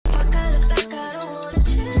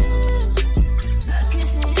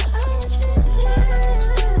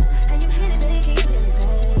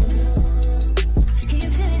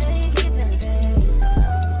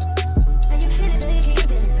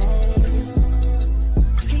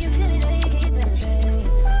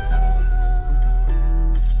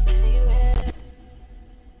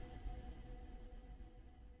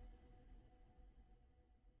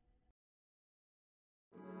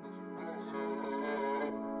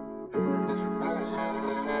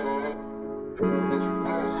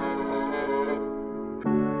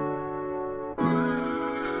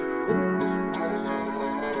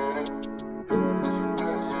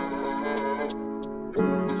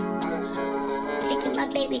taking my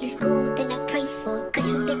baby to school, then I pray for. Cause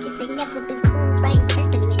you bitches ain't never been cool. Writing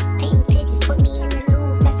testament, painting pictures, put me in the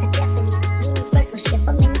loop. That's a definite, universal shift,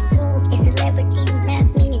 I'm in the groove. It's celebrity,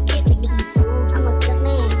 love, meaning integrity, you fool. I'm a good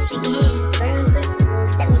man, shake your hand, firm grip,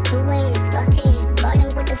 72 wins, lost 10.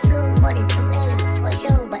 Ballin' with the flu, more than 2 M's, for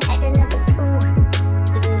sure, but add another 2.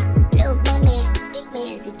 Little man, big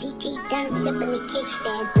man, it's a GT gun, flipping the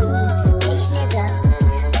kickstand. Bitch nigga,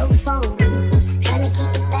 no phone, tryna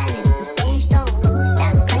keep the balance, I'm staying strong.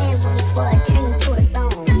 Stop playing with me before I turn you to a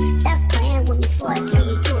song. Stop playing with me before I turn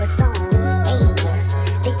you to a song. Hey,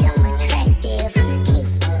 bitch, I'm attractive, can't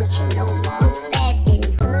fuck with you no more, I'm fasting.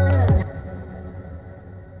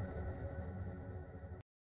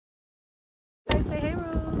 Guys, say hey,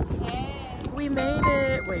 Rose. Hey. We made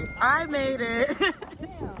it. Wait, I made it.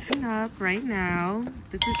 Up right now.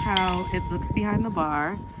 This is how it looks behind the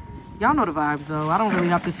bar. Y'all know the vibes though. I don't really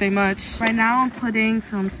have to say much. Right now I'm putting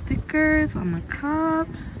some stickers on the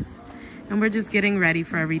cups and we're just getting ready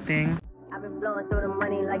for everything. I've been blowing through the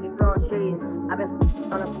money like it's growing trees. I've been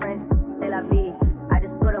on a French, c'est la vie. I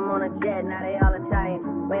just put them on a jet, now they all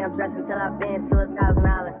Italian. Way I'm dressed until I've been to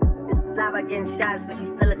 $1,000. This fly by getting shots, but she's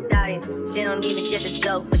still a stallion. She don't even get the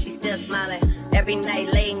joke, but she's still smiling. Every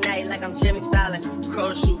night, late night, like I'm Jimmy Fallon.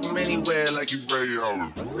 Crow shoot from anywhere like you Ray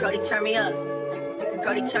Allen. Cody, turn me up.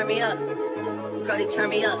 Cody, turn me up. Cody, turn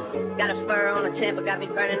me up. Got a fur on the temper, got me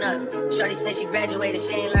burning up. Shorty say she graduated,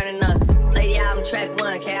 she ain't learning enough. Play the album track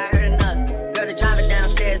 1, okay, I heard enough. Girl, the driver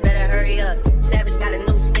downstairs, better hurry up. Savage got a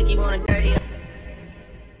new sticky, wanna dirty up.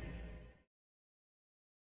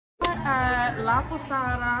 At La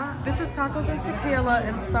Posada. This is Tacos and Tequila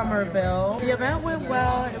in Somerville. The event went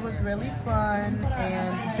well. It was really fun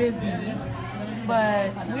and busy,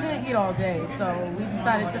 but we didn't eat all day, so we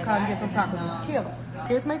decided to come get some tacos and tequila.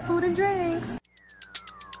 Here's my food and drinks.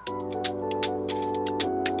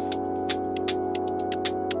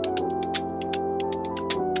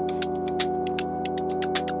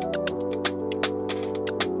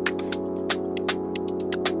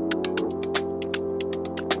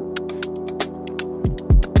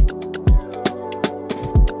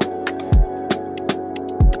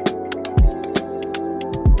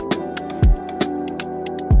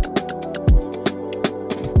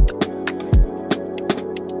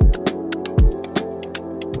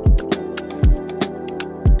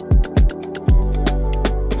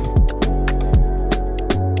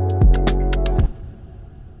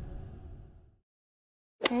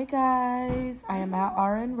 Hey guys, I am at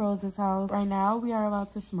RN Rose's house. Right now we are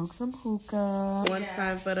about to smoke some hookah. One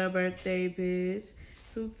time for the birthday, bitch.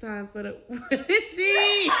 2 times for the... What is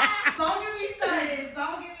she? Don't get me started.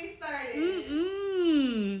 Don't get me started.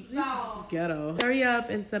 No. Ghetto. Hurry up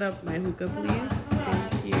and set up my hookah, please.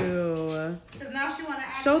 Thank you. Because now she want to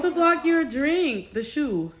show the vlog your drink, the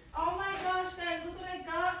shoe. Oh my gosh, guys, look what I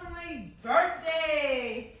got for my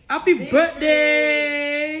birthday. Happy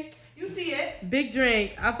birthday. Drink. You see it? Big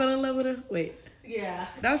drink. I fell in love with her. Wait. Yeah.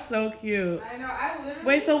 That's so cute. I know. I literally...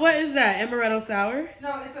 Wait, so what is that? Amaretto sour?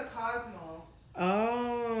 No, it's a Cosmo.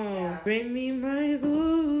 Oh. Yeah. Bring me my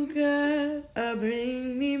hookah.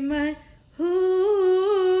 Bring me my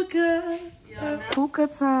hookah. Yeah, hookah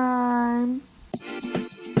time.